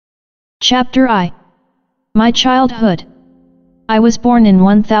Chapter I. My childhood. I was born in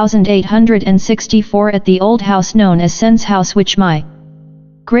 1864 at the old house known as Sen's house, which my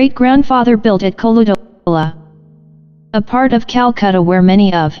great-grandfather built at Koludola, a part of Calcutta where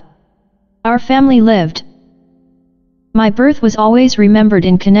many of our family lived. My birth was always remembered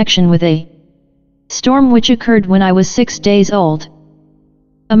in connection with a storm which occurred when I was 6 days old.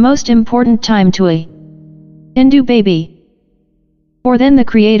 A most important time to a Hindu baby, for then the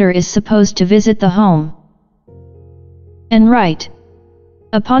Creator is supposed to visit the home and write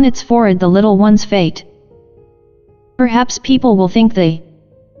upon its forehead the little one's fate. Perhaps people will think the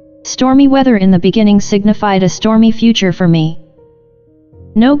stormy weather in the beginning signified a stormy future for me.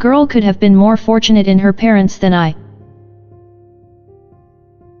 No girl could have been more fortunate in her parents than I.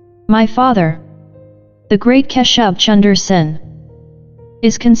 My father, the great Keshav Chunder Sen,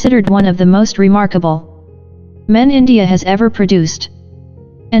 is considered one of the most remarkable men India has ever produced,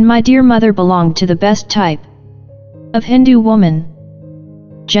 and my dear mother belonged to the best type of Hindu woman: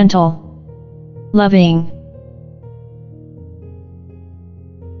 gentle, loving,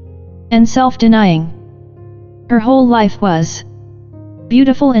 and self-denying. Her whole life was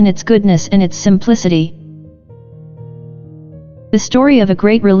beautiful in its goodness and its simplicity. The story of a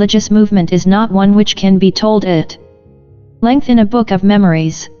great religious movement is not one which can be told at length in a book of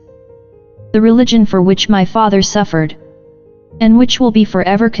memories. The religion for which my father suffered, and which will be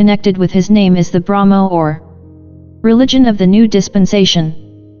forever connected with his name, is the Brahmo, or religion of the new dispensation,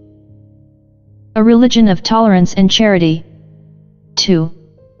 a religion of tolerance and charity. To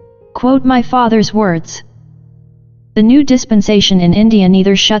quote my father's words, the new dispensation in India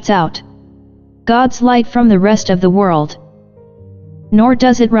neither shuts out God's light from the rest of the world, nor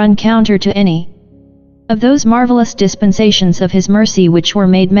does it run counter to any of those marvelous dispensations of His mercy which were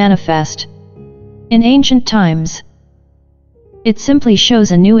made manifest in ancient times. It simply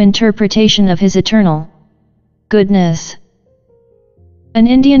shows a new interpretation of His eternal goodness, an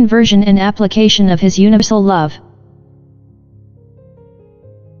Indian version and application of His universal love.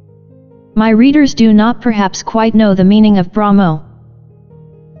 My readers do not perhaps quite know the meaning of Brahmo.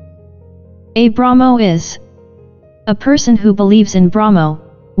 A Brahmo is a person who believes in Brahmo,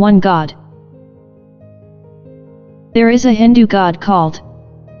 one God. There is a Hindu god called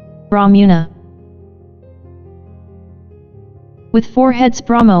Brahmuna with 4 heads.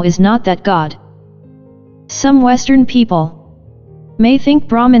 Brahmo is not that god. Some Western people may think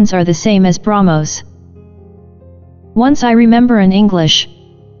Brahmins are the same as Brahmos. Once I remember an English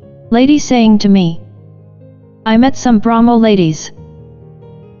lady saying to me, "I met some Brahmo ladies."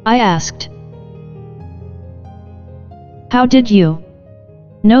 I asked, "How did you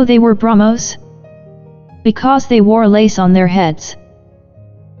know they were Brahmos?" "Because they wore lace on their heads."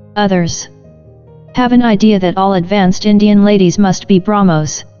 Others have an idea that all advanced Indian ladies must be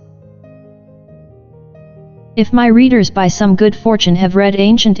Brahmos. If my readers by some good fortune have read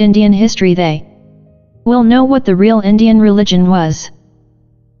ancient Indian history, they will know what the real Indian religion was.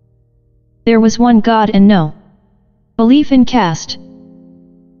 There was one God and no belief in caste.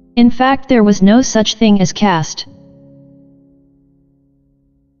 In fact, there was no such thing as caste.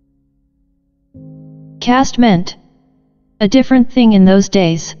 Caste meant a different thing in those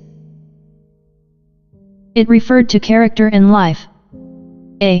days. It referred to character and life.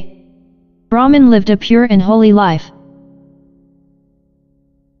 A Brahmin lived a pure and holy life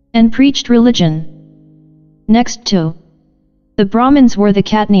and preached religion. Next to the Brahmins were the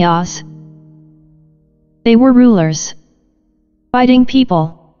Kshatriyas. They were rulers, fighting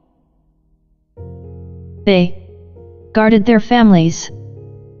people. They guarded their families,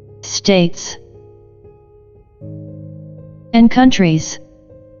 states, and countries.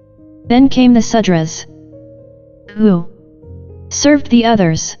 Then came the Sudras, who served the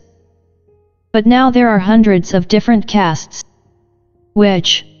others. But now there are hundreds of different castes,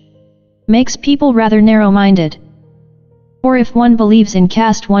 which makes people rather narrow-minded. For if one believes in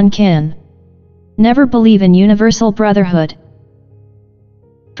caste, one can never believe in universal brotherhood.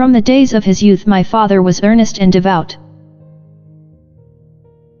 From the days of his youth my father was earnest and devout.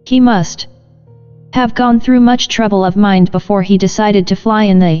 He must have gone through much trouble of mind before he decided to fly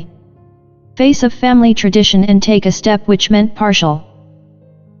in the face of family tradition and take a step which meant partial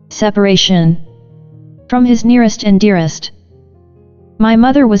separation from his nearest and dearest. My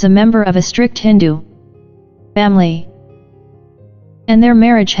mother was a member of a strict Hindu family, and their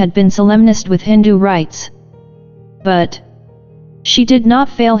marriage had been solemnized with Hindu rites. But she did not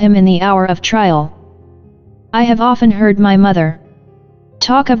fail him in the hour of trial. I have often heard my mother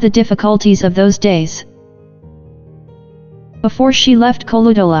talk of the difficulties of those days before she left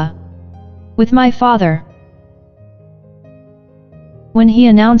Koludola with my father. when he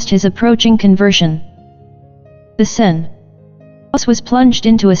announced his approaching conversion. The Sen house was plunged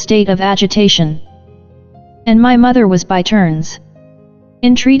into a state of agitation, and my mother was by turns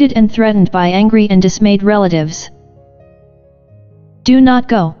entreated and threatened by angry and dismayed relatives. "Do not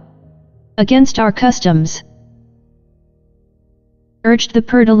go against our customs," urged the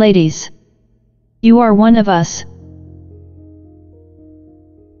Purdah ladies. "You are one of us.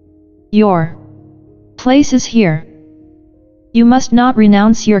 Your place is here. You must not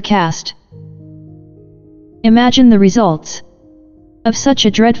renounce your caste." Imagine the results of such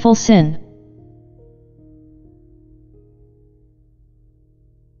a dreadful sin.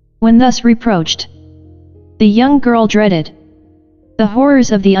 When thus reproached, the young girl dreaded the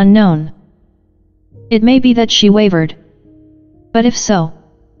horrors of the unknown. It may be that she wavered, but if so,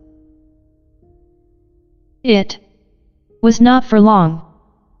 it was not for long,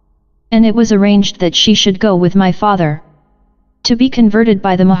 and it was arranged that she should go with my father to be converted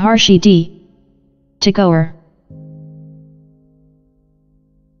by the Maharshi Tagore.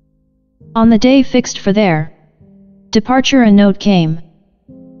 On the day fixed for their departure, a note came.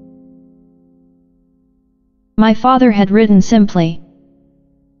 My father had written simply,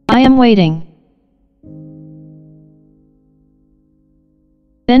 "I am waiting."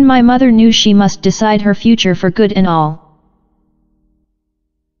 Then my mother knew she must decide her future for good and all.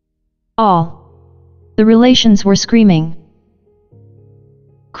 The relations were screaming,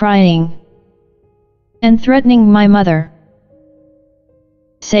 crying, and threatening my mother,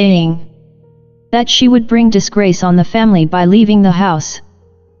 saying that she would bring disgrace on the family by leaving the house,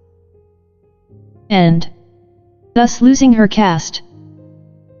 and thus losing her caste.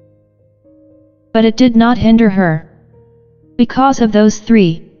 But it did not hinder her. Because of those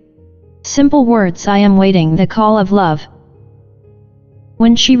 3 simple words, "I am waiting," the call of love.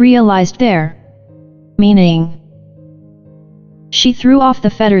 When she realized their meaning, she threw off the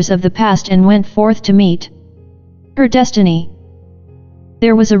fetters of the past and went forth to meet her destiny.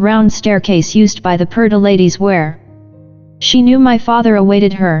 There was a round staircase used by the Purdah ladies where she knew my father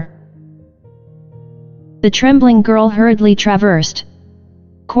awaited her. The trembling girl hurriedly traversed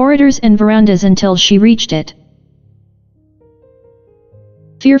corridors and verandas until she reached it.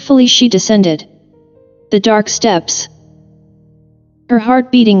 Fearfully she descended the dark steps, her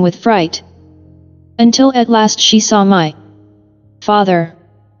heart beating with fright, until at last she saw my father.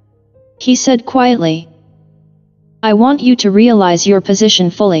 He said quietly, "I want you to realize your position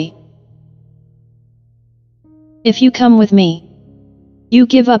fully. If you come with me, you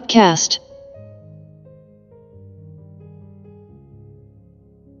give up caste,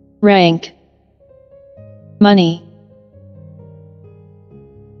 rank, money,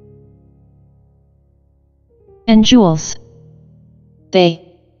 and jewels.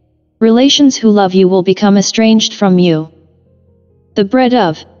 Relations who love you will become estranged from you. The bread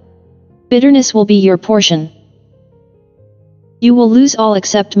of bitterness will be your portion. You will lose all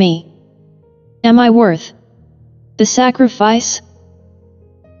except me. Am I worth the sacrifice?"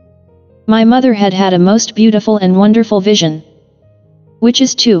 My mother had had a most beautiful and wonderful vision, which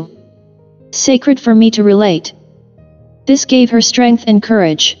is too sacred for me to relate. This gave her strength and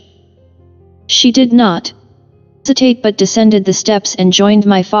courage. She did not hesitate but descended the steps and joined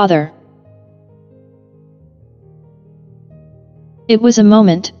my father. It was a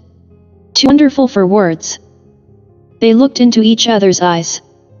moment too wonderful for words. They looked into each other's eyes.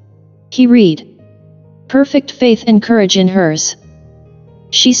 He read perfect faith and courage in hers.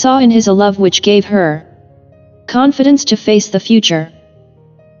 She saw in his a love which gave her confidence to face the future.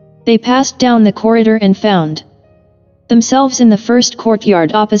 They passed down the corridor and found themselves in the first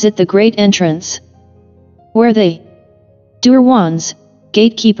courtyard opposite the great entrance, where the Durwans,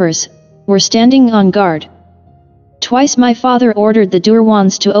 gatekeepers, were standing on guard. Twice my father ordered the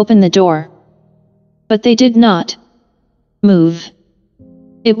Durwans to open the door, but they did not move.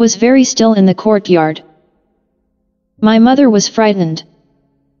 It was very still in the courtyard. My mother was frightened.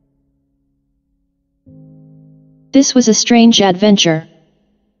 This was a strange adventure,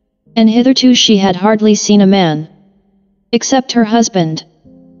 and hitherto she had hardly seen a man, except her husband,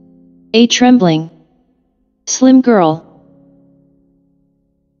 a trembling, slim girl.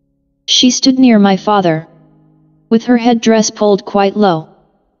 She stood near my father, with her head dress pulled quite low.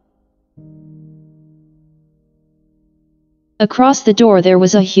 Across the door there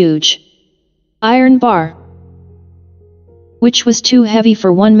was a huge iron bar, which was too heavy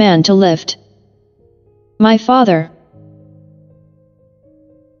for one man to lift. My father,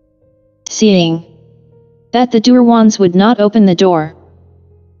 seeing that the Durwans would not open the door,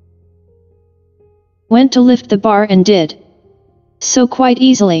 went to lift the bar and did so quite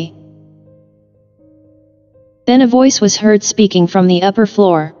easily. Then a voice was heard speaking from the upper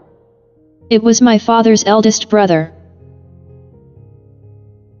floor. It was my father's eldest brother.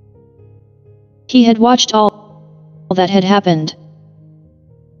 He had watched all that had happened.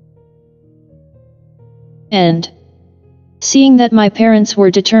 And, seeing that my parents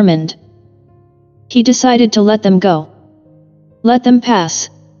were determined, he decided to let them go. Let them pass.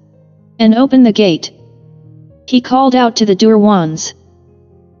 And open the gate. He called out to the Durwans.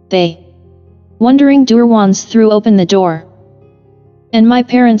 They, wondering Durwans, threw open the door. And my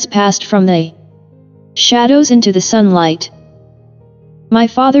parents passed from the shadows into the sunlight. My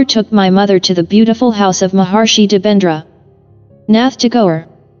father took my mother to the beautiful house of Maharshi Nripendra Narayan.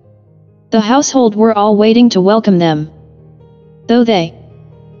 The household were all waiting to welcome them, though they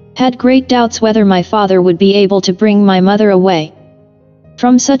had great doubts whether my father would be able to bring my mother away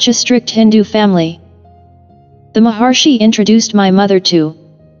from such a strict Hindu family. The Maharshi introduced my mother to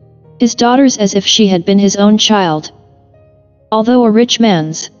his daughters as if she had been his own child. Although a rich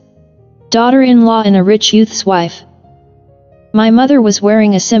man's daughter-in-law and a rich youth's wife, my mother was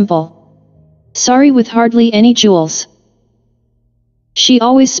wearing a simple sari with hardly any jewels. She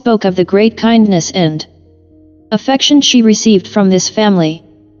always spoke of the great kindness and affection she received from this family,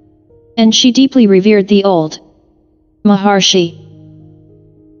 and she deeply revered the old Maharshi.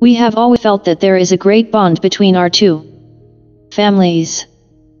 We have always felt that there is a great bond between our two families.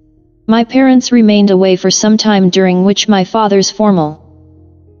 My parents remained away for some time, during which my father's formal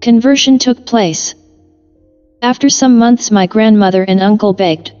conversion took place. After some months, my grandmother and uncle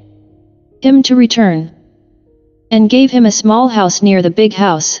begged him to return, and gave him a small house near the big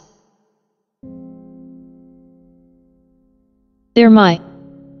house. There my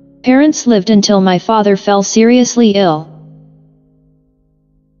parents lived until my father fell seriously ill,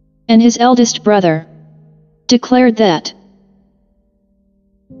 and his eldest brother declared that,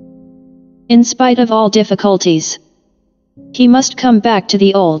 in spite of all difficulties, he must come back to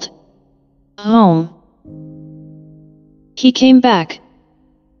the old home. He came back,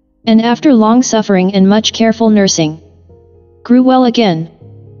 and after long suffering and much careful nursing, grew well again.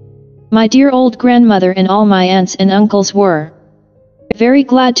 My dear old grandmother and all my aunts and uncles were very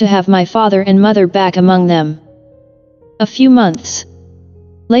glad to have my father and mother back among them. A few months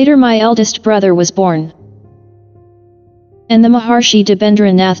later, my eldest brother was born, and the Maharshi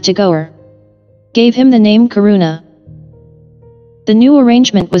Nripendra Narayan gave him the name Karuna. The new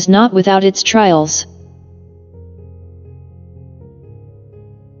arrangement was not without its trials.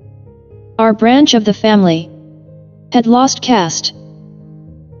 Our branch of the family had lost caste,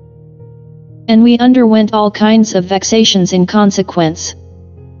 and we underwent all kinds of vexations in consequence.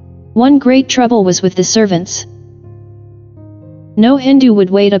 One great trouble was with the servants. No Hindu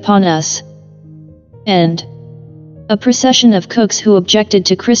would wait upon us, and a procession of cooks who objected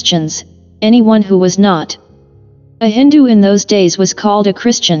to Christians. Anyone who was not a Hindu in those days was called a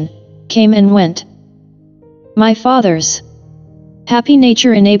Christian, came and went. My father's happy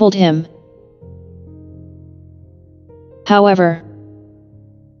nature enabled him, however,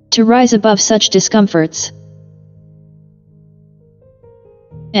 to rise above such discomforts.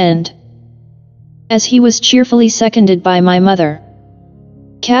 And, as he was cheerfully seconded by my mother,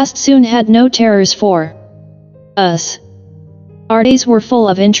 caste soon had no terrors for us. Our days were full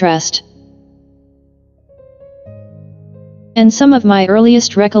of interest, and some of my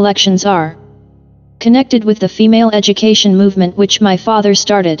earliest recollections are connected with the female education movement which my father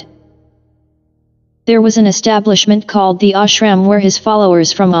started. There was an establishment called the ashram where his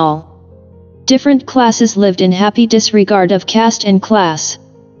followers from all different classes lived in happy disregard of caste and class.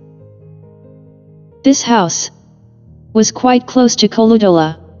 This house was quite close to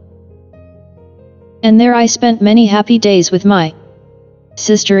Koludola, and there I spent many happy days with my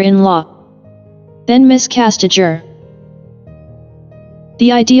sister-in-law, then Miss Castager,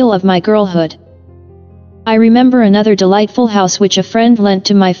 the ideal of my girlhood. I remember another delightful house which a friend lent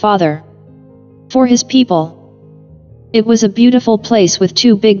to my father for his people. It was a beautiful place with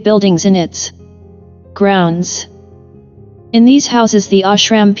 2 big buildings in its grounds. In these houses the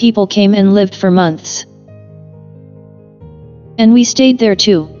ashram people came and lived for months, and we stayed there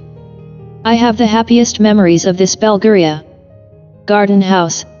too. I have the happiest memories of this Belguria garden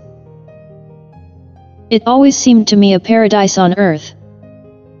house. It always seemed to me a paradise on earth.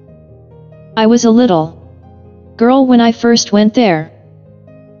 I was a little girl when I first went there,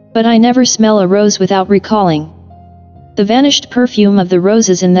 but I never smell a rose without recalling the vanished perfume of the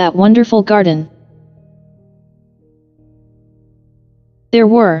roses in that wonderful garden. There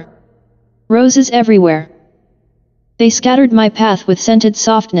were roses everywhere. They scattered my path with scented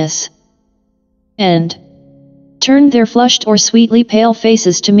softness, and turned their flushed or sweetly pale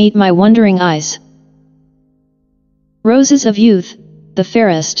faces to meet my wondering eyes. Roses of youth, the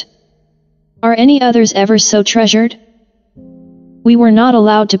fairest. Are any others ever so treasured? We were not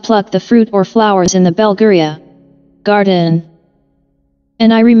allowed to pluck the fruit or flowers in the Belguria garden.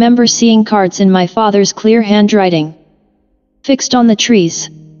 And I remember seeing cards in my father's clear handwriting, fixed on the trees,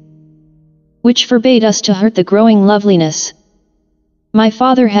 which forbade us to hurt the growing loveliness. My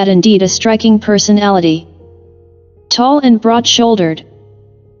father had indeed a striking personality. Tall and broad-shouldered,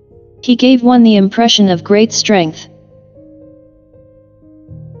 he gave one the impression of great strength.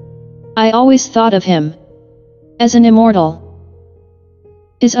 I always thought of him as an immortal.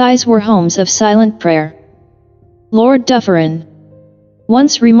 His eyes were homes of silent prayer. Lord Dufferin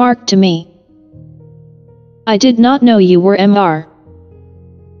once remarked to me, "I did not know you were Mr.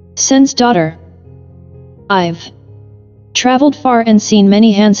 Sen's daughter. I've traveled far and seen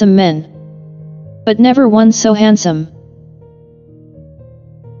many handsome men, but never one so handsome."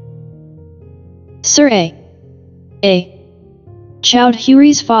 Sir A.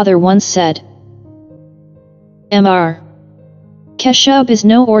 Chowdhury's father once said, "Mr. Keshav is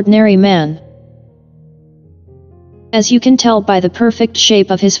no ordinary man. As you can tell by the perfect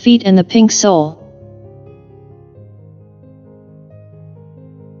shape of his feet and the pink sole."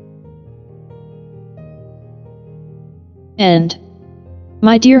 And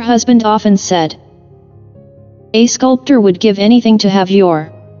my dear husband often said, "A sculptor would give anything to have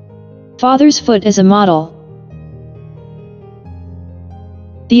your father's foot as a model."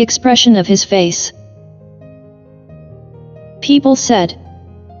 The expression of his face, people said,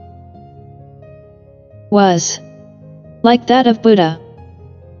 was like that of Buddha,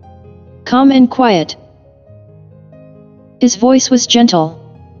 calm and quiet. His voice was gentle,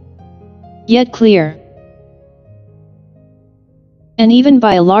 yet clear, and even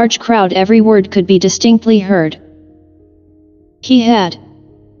by a large crowd every word could be distinctly heard. He had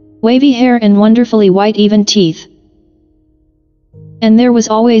wavy hair and wonderfully white even teeth, and there was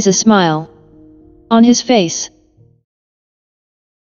always a smile on his face.